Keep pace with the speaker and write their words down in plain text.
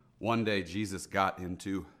One day, Jesus got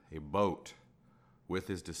into a boat with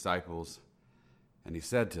his disciples, and he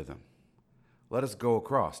said to them, "Let us go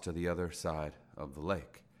across to the other side of the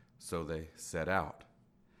lake." So they set out.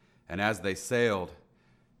 And as they sailed,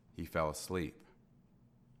 he fell asleep.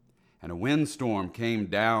 And a windstorm came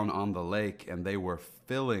down on the lake, and they were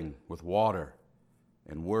filling with water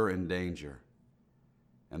and were in danger.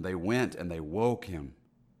 And they went and they woke him,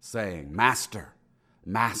 saying, "Master,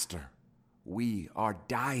 Master, we are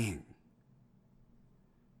dying."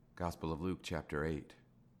 Gospel of Luke, chapter 8.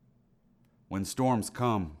 When storms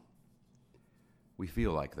come, we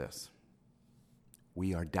feel like this.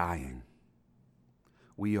 We are dying.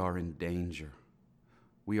 We are in danger.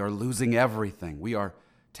 We are losing everything. We are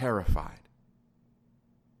terrified.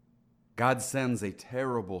 God sends a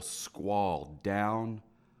terrible squall down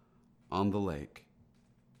on the lake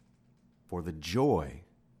for the joy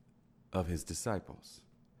of his disciples.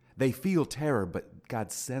 They feel terror, but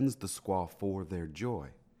God sends the squall for their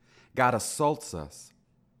joy. God assaults us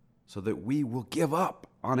so that we will give up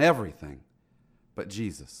on everything but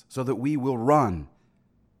Jesus, so that we will run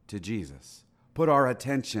to Jesus, put our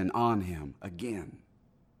attention on him again.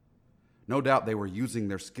 No doubt they were using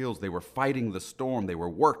their skills. They were fighting the storm. They were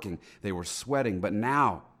working. They were sweating. But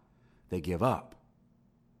now they give up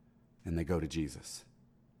and they go to Jesus.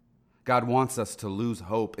 God wants us to lose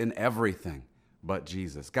hope in everything but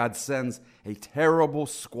Jesus. God sends a terrible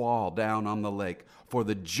squall down on the lake for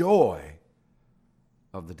the joy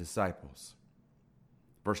of the disciples.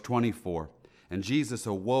 Verse 24, and Jesus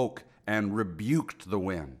awoke and rebuked the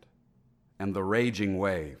wind and the raging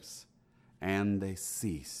waves, and they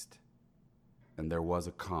ceased, and there was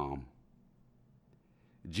a calm.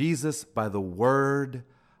 Jesus, by the word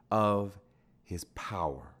of his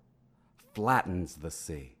power, flattens the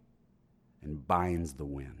sea and binds the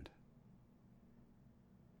wind.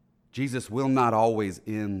 Jesus will not always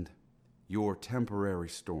end your temporary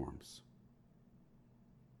storms,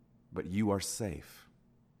 but you are safe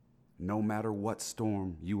no matter what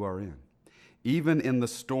storm you are in. Even in the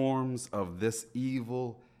storms of this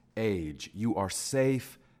evil age, you are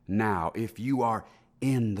safe now if you are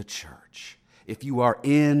in the church, if you are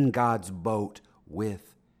in God's boat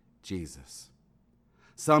with Jesus.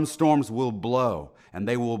 Some storms will blow, and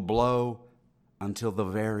they will blow until the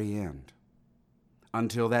very end,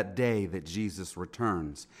 until that day that Jesus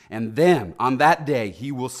returns. And then, on that day,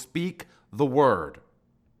 he will speak the word,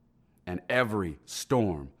 and every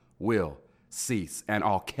storm will cease, and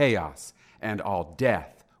all chaos and all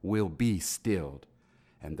death will be stilled,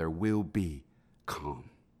 and there will be calm.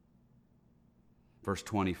 Verse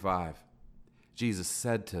 25, Jesus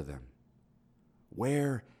said to them,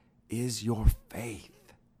 "Where is your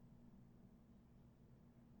faith?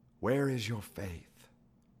 Where is your faith?"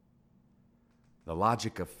 The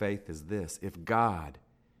logic of faith is this: if God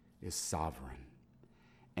is sovereign,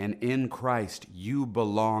 and in Christ you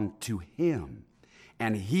belong to him,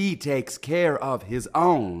 and he takes care of his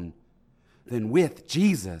own, then with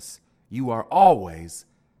Jesus, you are always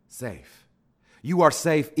safe. You are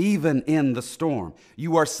safe even in the storm.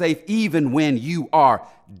 You are safe even when you are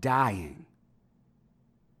dying.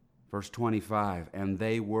 Verse 25, and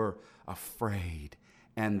they were afraid,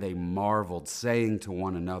 and they marveled, saying to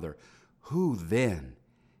one another, "Who then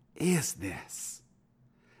is this,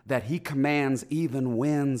 that he commands even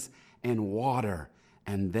winds and water,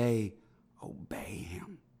 and they obey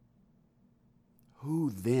him?" Who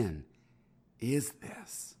then is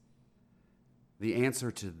this? The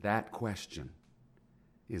answer to that question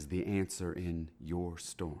is the answer in your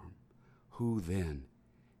storm. Who then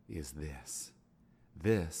is this?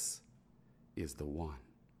 This is the one.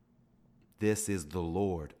 This is the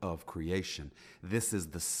Lord of creation. This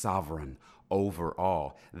is the sovereign over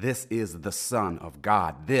all. This is the Son of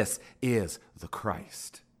God. This is the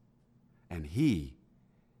Christ. And he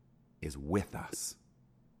is with us.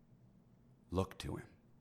 Look to him.